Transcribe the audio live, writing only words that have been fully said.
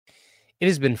It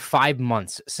has been 5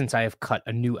 months since I have cut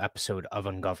a new episode of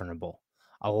Ungovernable.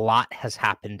 A lot has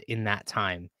happened in that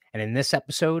time, and in this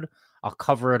episode, I'll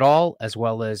cover it all as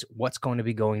well as what's going to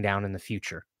be going down in the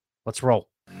future. Let's roll.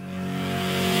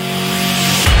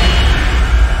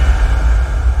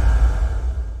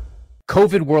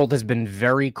 COVID world has been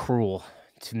very cruel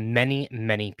to many,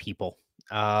 many people,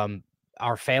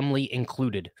 our family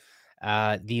included.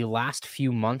 The last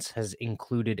few months has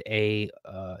included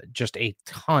just a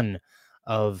ton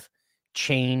of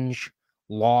change,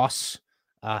 loss,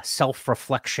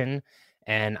 self-reflection,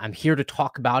 and I'm here to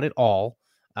talk about it all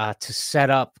to set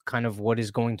up kind of what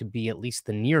is going to be at least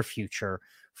the near future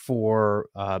for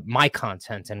my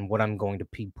content and what I'm going to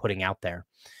be putting out there.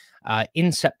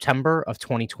 In September of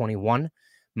 2021,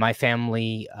 my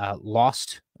family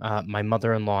lost my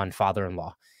mother-in-law and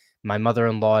father-in-law. My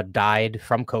mother-in-law died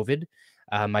from COVID.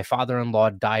 My father-in-law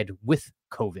died with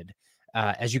COVID.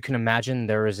 As you can imagine,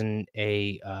 there is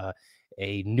a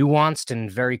nuanced and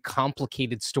very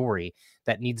complicated story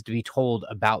that needs to be told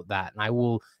about that, and I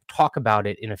will talk about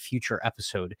it in a future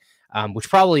episode, which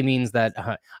probably means that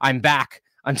I'm back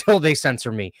until they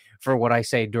censor me for what I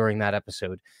say during that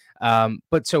episode.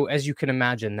 But so, as you can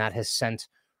imagine, that has sent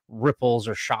ripples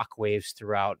or shockwaves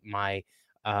throughout my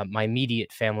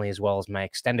immediate family as well as my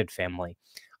extended family.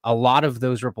 A lot of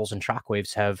those ripples and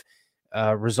shockwaves have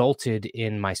resulted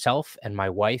in myself and my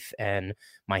wife and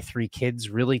my 3 kids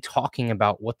really talking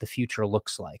about what the future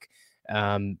looks like.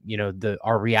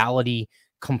 Our reality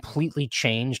completely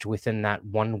changed within that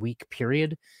 1 week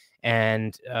period.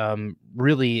 And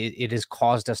really, it has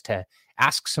caused us to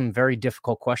ask some very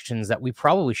difficult questions that we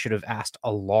probably should have asked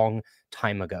a long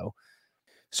time ago.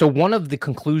 So one of the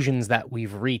conclusions that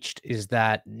we've reached is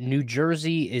that New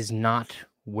Jersey is not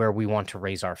where we want to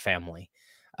raise our family.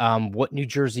 What New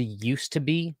Jersey used to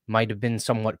be might have been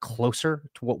somewhat closer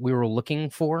to what we were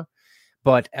looking for.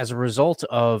 But as a result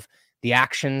of the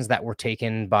actions that were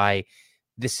taken by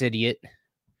this idiot,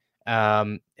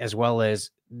 as well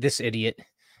as this idiot,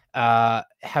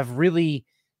 have really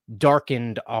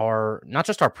darkened not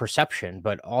just our perception,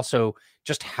 but also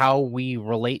just how we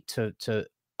relate to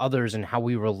others and how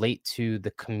we relate to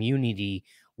the community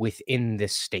within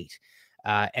this state.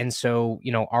 And so,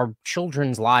 our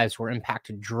children's lives were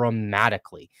impacted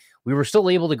dramatically. We were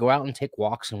still able to go out and take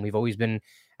walks, and we've always been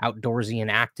outdoorsy and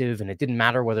active, and it didn't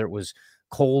matter whether it was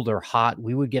cold or hot.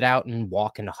 We would get out and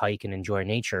walk and hike and enjoy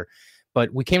nature.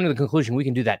 But we came to the conclusion we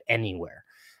can do that anywhere.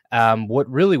 What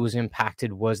really was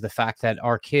impacted was the fact that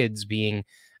our kids being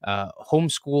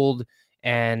homeschooled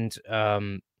and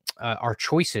our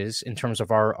choices in terms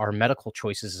of our medical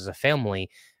choices as a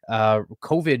family,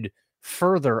 COVID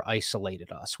further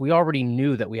isolated us. We already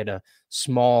knew that we had a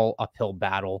small uphill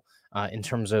battle in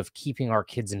terms of keeping our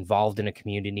kids involved in a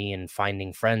community and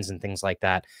finding friends and things like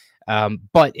that.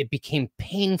 But it became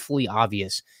painfully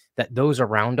obvious that those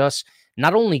around us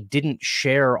not only didn't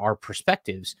share our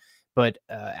perspectives, but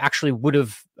actually would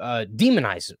have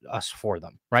demonized us for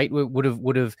them, right?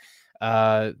 Would have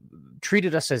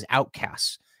treated us as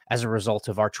outcasts as a result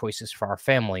of our choices for our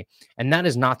family. And that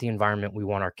is not the environment we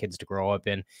want our kids to grow up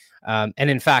in. And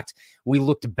in fact, we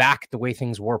looked back at the way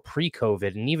things were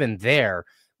pre-COVID, and even there,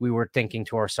 we were thinking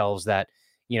to ourselves that,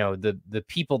 the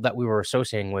people that we were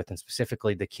associating with, and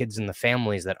specifically the kids and the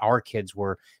families that our kids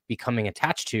were becoming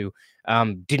attached to,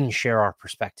 didn't share our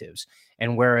perspectives.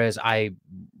 And whereas I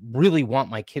really want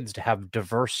my kids to have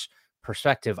diverse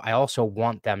perspective, I also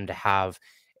want them to have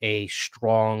a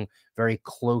strong, very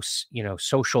close,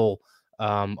 social,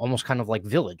 almost kind of like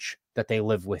village that they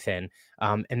live within.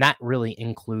 And that really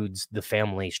includes the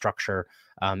family structure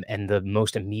and the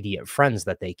most immediate friends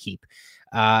that they keep.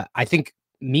 I think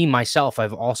myself,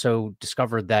 I've also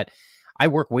discovered that I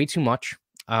work way too much.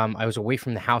 I was away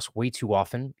from the house way too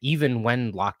often. Even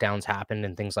when lockdowns happened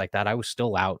and things like that, I was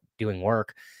still out doing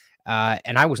work.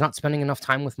 And I was not spending enough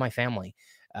time with my family.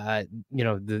 I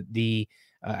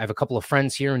have a couple of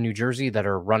friends here in New Jersey that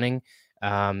are running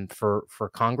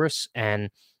for Congress, and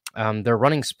they're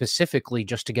running specifically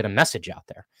just to get a message out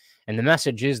there. And the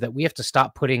message is that we have to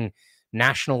stop putting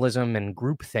nationalism and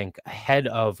groupthink ahead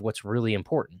of what's really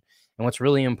important. And what's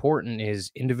really important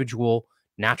is individual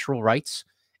natural rights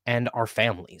and our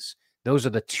families. Those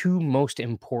are the 2 most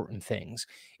important things.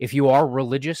 If you are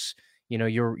religious,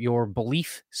 your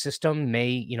belief system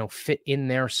may, fit in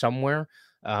there somewhere,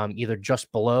 either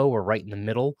just below or right in the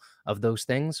middle of those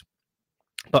things.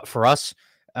 But for us,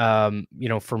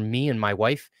 for me and my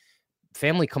wife,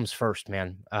 family comes first,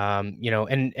 man.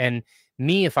 And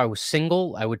me, if I was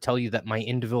single, I would tell you that my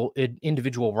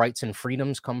individual rights and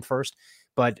freedoms come first.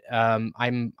 But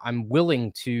I'm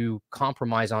willing to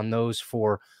compromise on those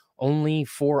for only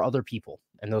 4 other people,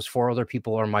 and those 4 other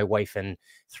people are my wife and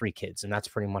 3 kids, and that's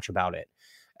pretty much about it.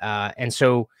 And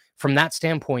so from that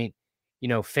standpoint,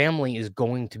 family is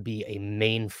going to be a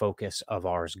main focus of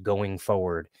ours going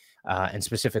forward, and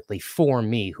specifically for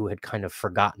me, who had kind of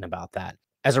forgotten about that.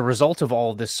 As a result of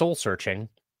all of this soul searching,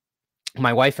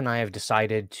 my wife and I have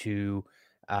decided to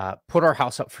put our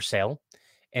house up for sale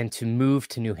and to move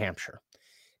to New Hampshire.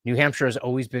 New Hampshire has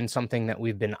always been something that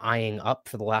we've been eyeing up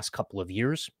for the last couple of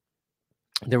years.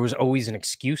 There was always an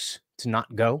excuse to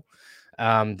not go.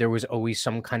 There was always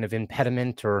some kind of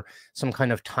impediment or some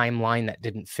kind of timeline that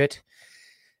didn't fit.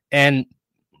 And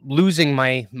losing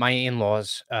my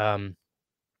in-laws,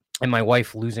 and my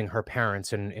wife losing her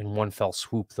parents in one fell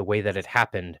swoop, the way that it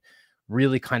happened,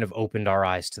 really kind of opened our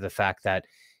eyes to the fact that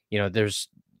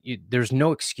there's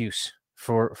no excuse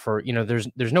for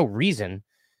there's no reason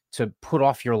to put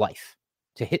off your life,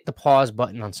 to hit the pause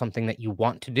button on something that you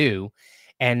want to do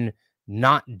and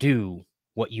not do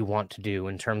what you want to do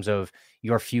in terms of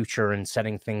your future and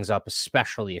setting things up,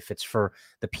 especially if it's for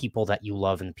the people that you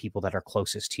love and the people that are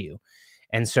closest to you.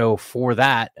 And so for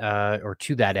that, or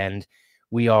to that end,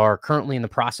 we are currently in the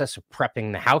process of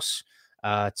prepping the house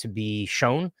to be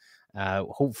shown.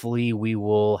 Hopefully we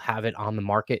will have it on the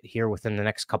market here within the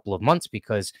next couple of months,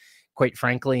 because quite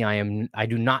frankly, I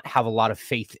do not have a lot of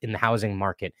faith in the housing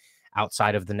market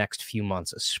outside of the next few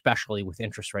months, especially with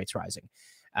interest rates rising.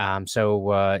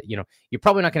 So you're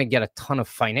probably not going to get a ton of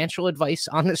financial advice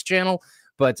on this channel,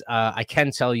 but I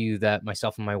can tell you that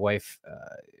myself and my wife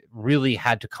really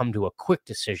had to come to a quick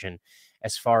decision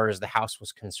as far as the house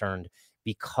was concerned,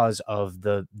 because of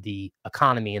the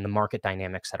economy and the market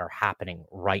dynamics that are happening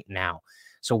right now.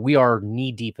 So we are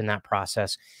knee deep in that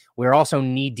process. We're also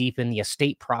knee deep in the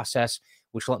estate process,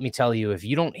 which, let me tell you, if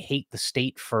you don't hate the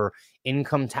state for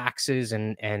income taxes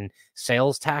and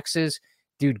sales taxes,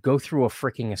 dude, go through a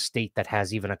freaking estate that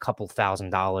has even a couple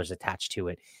 $1,000s attached to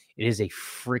it. It is a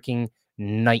freaking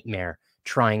nightmare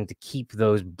trying to keep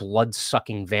those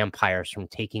blood-sucking vampires from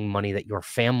taking money that your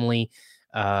family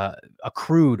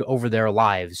accrued over their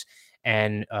lives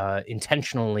and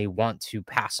intentionally want to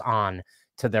pass on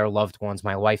to their loved ones.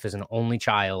 My wife is an only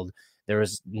child. There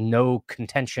is no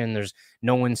contention. There's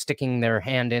no one sticking their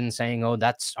hand in saying, oh,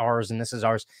 that's ours and this is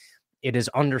ours. It is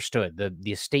understood.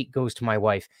 The estate goes to my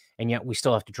wife, and yet we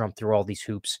still have to jump through all these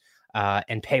hoops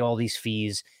and pay all these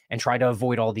fees and try to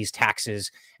avoid all these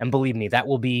taxes. And believe me, that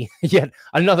will be yet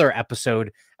another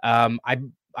episode.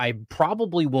 I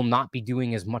probably will not be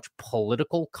doing as much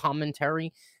political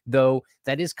commentary, though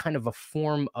that is kind of a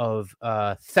form of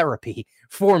therapy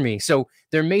for me. So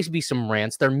there may be some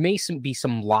rants, there may be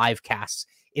some live casts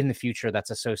in the future that's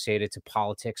associated to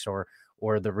politics or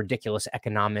the ridiculous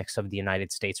economics of the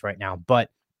United States right now. But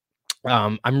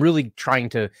I'm really trying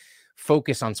to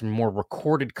focus on some more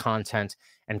recorded content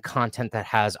and content that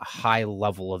has a high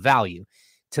level of value.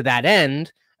 To that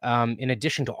end, in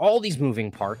addition to all these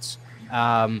moving parts,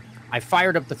 I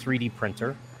fired up the 3D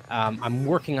printer. I'm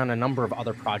working on a number of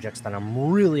other projects that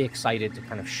I'm really excited to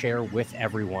kind of share with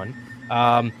everyone.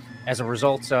 As a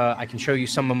result, I can show you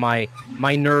some of my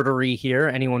nerdery here.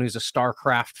 Anyone who's a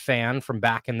StarCraft fan from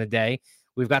back in the day,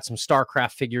 we've got some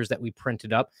StarCraft figures that we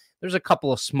printed up. There's a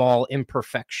couple of small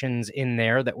imperfections in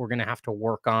there that we're going to have to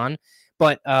work on,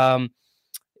 but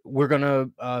we're going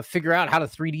to figure out how to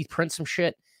 3D print some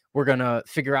shit. We're going to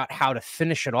figure out how to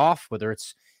finish it off, whether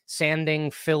it's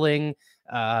sanding, filling,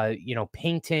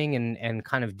 painting, and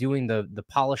kind of doing the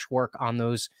polish work on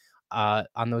those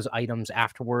items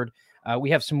afterward.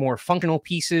 We have some more functional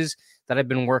pieces that I've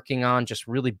been working on, just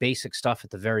really basic stuff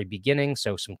at the very beginning.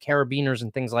 So some carabiners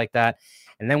and things like that.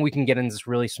 And then we can get into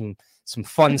really some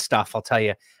fun stuff, I'll tell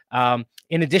you.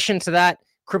 In addition to that,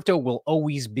 crypto will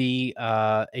always be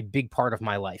a big part of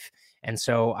my life. And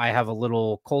so I have a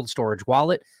little cold storage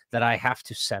wallet that I have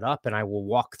to set up, and I will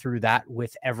walk through that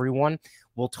with everyone.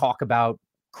 We'll talk about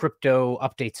crypto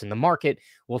updates in the market.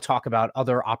 We'll talk about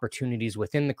other opportunities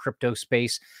within the crypto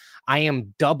space. I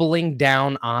am doubling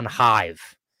down on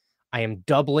Hive. I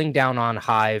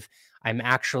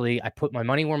put my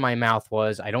money where my mouth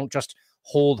was. I don't just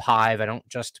hold Hive. I don't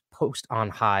just post on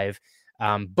Hive.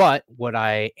 But what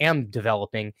I am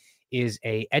developing is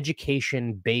a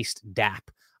education-based DApp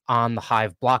on the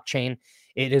Hive blockchain.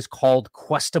 It is called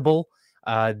Questable.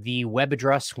 The web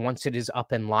address, once it is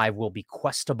up and live, will be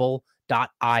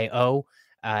questable.io.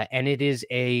 And it is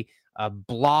a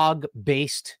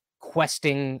blog-based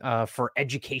questing for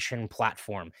education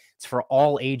platform. It's for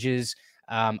all ages.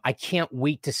 I can't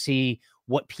wait to see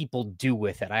what people do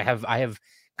with it. I have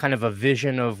kind of a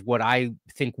vision of what I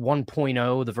think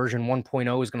 1.0, the version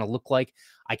 1.0 is going to look like.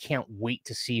 I can't wait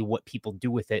to see what people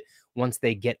do with it once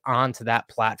they get onto that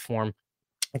platform.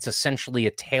 It's essentially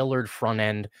a tailored front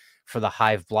end for the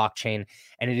Hive blockchain,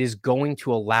 and it is going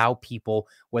to allow people,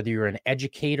 whether you're an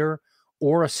educator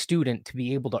or a student, to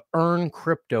be able to earn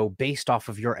crypto based off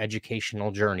of your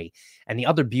educational journey. And the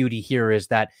other beauty here is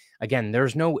that, again,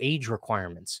 there's no age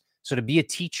requirements. So to be a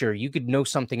teacher, you could know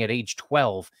something at age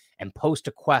 12 and post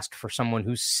a quest for someone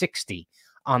who's 60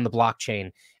 on the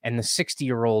blockchain, and the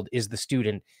 60-year-old is the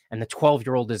student and the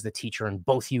 12-year-old is the teacher, and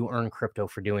both you earn crypto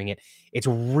for doing it. It's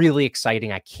really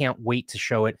exciting. I can't wait to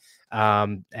show it,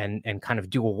 and kind of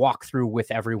do a walkthrough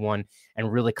with everyone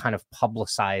and really kind of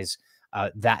publicize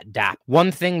that DApp.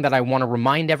 One thing that I want to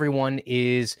remind everyone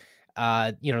is,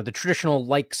 the traditional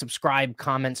like, subscribe,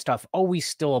 comment stuff always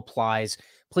still applies.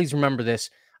 Please remember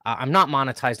this. I'm not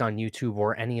monetized on YouTube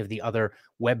or any of the other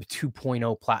Web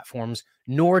 2.0 platforms,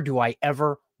 nor do I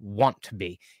ever want to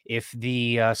be. If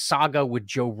the saga with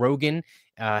Joe Rogan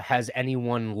has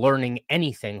anyone learning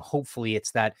anything, hopefully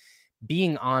it's that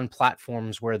being on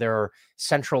platforms where there are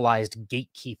centralized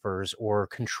gatekeepers or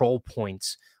control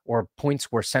points or points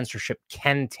where censorship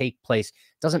can take place,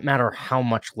 doesn't matter how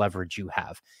much leverage you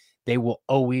have. They will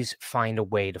always find a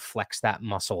way to flex that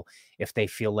muscle if they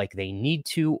feel like they need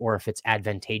to or if it's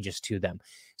advantageous to them.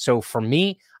 So for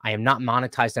me, I am not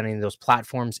monetized on any of those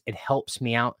platforms. It helps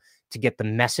me out to get the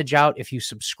message out if you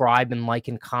subscribe and like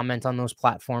and comment on those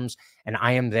platforms, and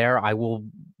I am there. I will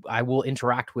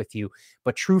interact with you.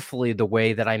 But truthfully, the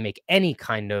way that I make any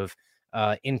kind of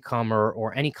income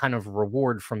or any kind of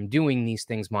reward from doing these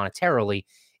things monetarily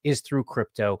is through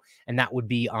crypto, and that would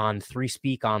be on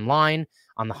 3Speak Online,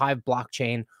 on the Hive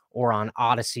blockchain, or on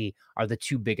Odyssey are the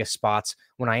two biggest spots.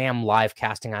 When I am live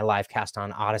casting, I live cast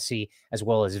on Odyssey as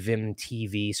well as Vim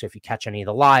TV. So if you catch any of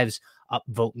the lives,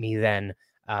 upvote me then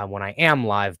when I am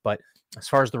live. But as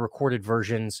far as the recorded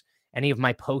versions, any of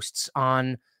my posts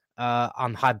on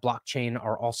Hive blockchain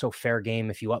are also fair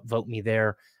game. If you upvote me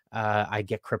there, I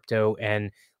get crypto.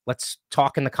 And let's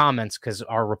talk in the comments, because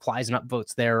our replies and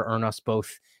upvotes there earn us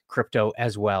both crypto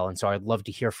as well. And so I'd love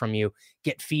to hear from you,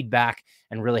 get feedback,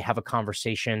 and really have a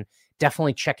conversation.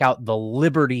 Definitely check out the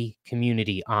Liberty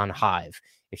community on Hive.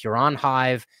 If you're on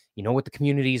Hive, you know what the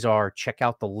communities are. Check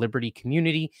out the Liberty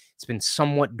community. It's been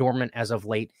somewhat dormant as of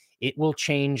late. It will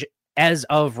change as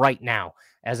of right now.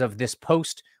 As of this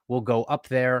post, we'll go up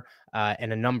there,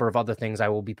 and a number of other things I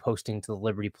will be posting to the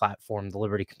Liberty platform, the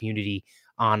Liberty community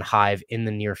on Hive in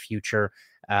the near future.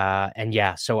 And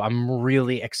yeah, so I'm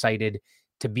really excited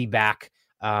to be back,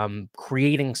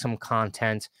 creating some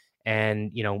content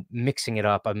and, mixing it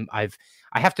up. I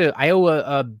owe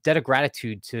a debt of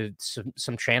gratitude to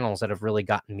some channels that have really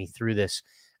gotten me through this.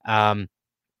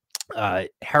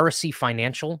 Heresy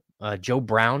Financial, Joe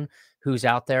Brown, who's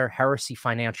out there. Heresy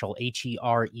Financial,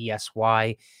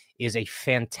 HERESY, is a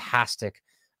fantastic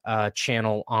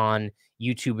channel on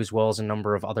YouTube as well as a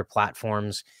number of other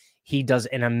platforms. He does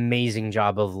an amazing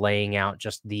job of laying out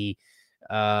just the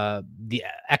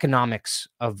economics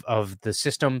of the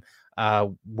system,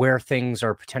 where things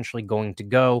are potentially going to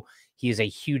go. He is a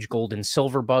huge gold and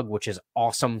silver bug, which is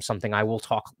awesome. Something I will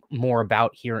talk more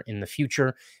about here in the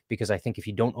future, because I think if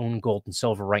you don't own gold and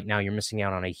silver right now, you're missing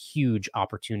out on a huge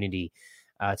opportunity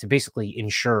to basically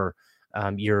ensure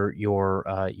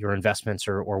your investments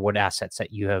or what assets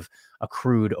that you have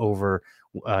accrued over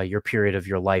your period of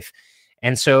your life.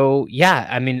 And so, yeah,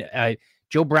 I mean,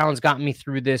 Joe Brown's gotten me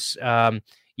through this. The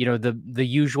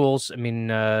usuals. I mean,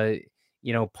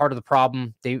 part of the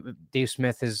problem, Dave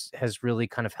Smith has really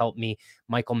kind of helped me.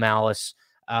 Michael Malice,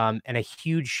 and a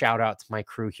huge shout out to my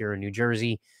crew here in New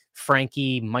Jersey: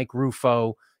 Frankie, Mike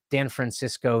Rufo, Dan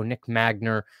Francisco, Nick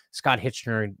Magner, Scott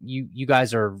Hitchner. You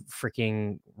guys are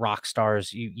freaking rock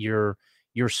stars. Your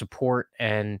support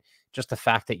and just the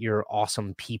fact that you're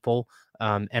awesome people,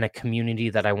 and a community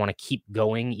that I want to keep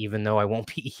going, even though I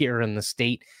won't be here in the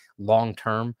state long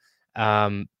term.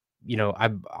 I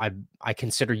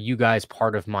consider you guys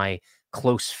part of my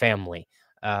close family,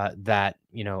 that,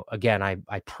 again,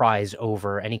 I prize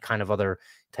over any kind of other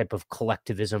type of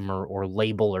collectivism or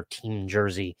label or team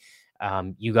jersey.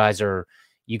 You guys are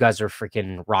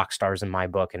freaking rock stars in my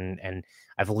book. And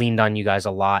I've leaned on you guys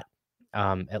a lot,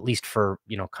 at least for,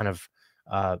 kind of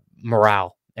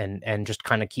morale and just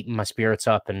kind of keeping my spirits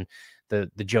up, and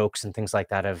the jokes and things like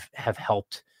that have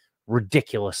helped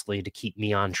ridiculously to keep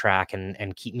me on track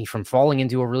and keep me from falling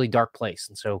into a really dark place.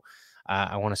 And so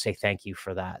I want to say thank you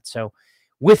for that. So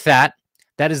with that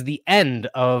is the end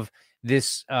of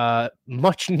this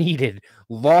much needed,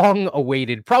 long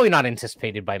awaited, probably not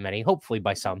anticipated by many, hopefully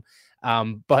by some,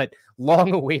 But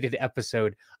long awaited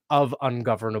episode of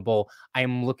Ungovernable. I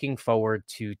am looking forward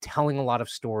to telling a lot of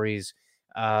stories,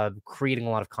 creating a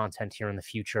lot of content here in the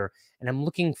future. And I'm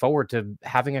looking forward to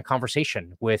having a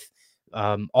conversation with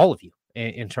all of you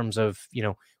in terms of,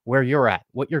 where you're at,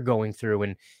 what you're going through,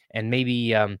 and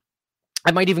maybe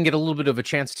I might even get a little bit of a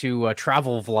chance to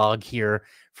travel vlog here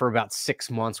for about 6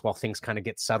 months while things kind of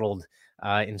get settled.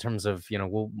 In terms of,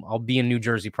 I'll be in New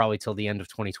Jersey probably till the end of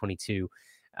 2022,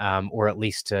 or at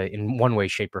least in one way,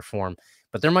 shape, or form.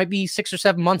 But there might be 6 or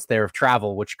 7 months there of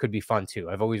travel, which could be fun too.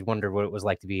 I've always wondered what it was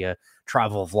like to be a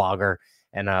travel vlogger,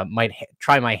 and might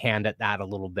try my hand at that a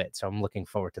little bit. So I'm looking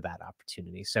forward to that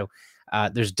opportunity. So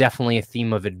there's definitely a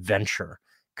theme of adventure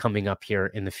coming up here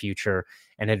in the future,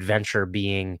 and adventure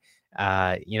being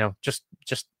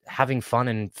just having fun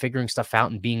and figuring stuff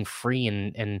out and being free,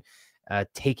 and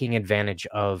taking advantage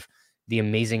of the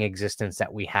amazing existence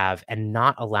that we have, and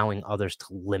not allowing others to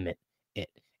limit it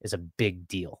is a big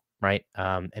deal, right?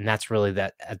 And that's really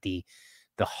that at the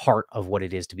heart of what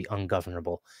it is to be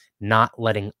ungovernable, not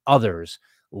letting others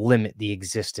limit the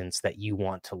existence that you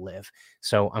want to live.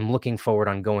 So I'm looking forward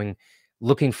to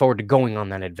going on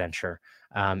that adventure,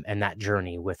 and that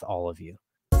journey with all of you.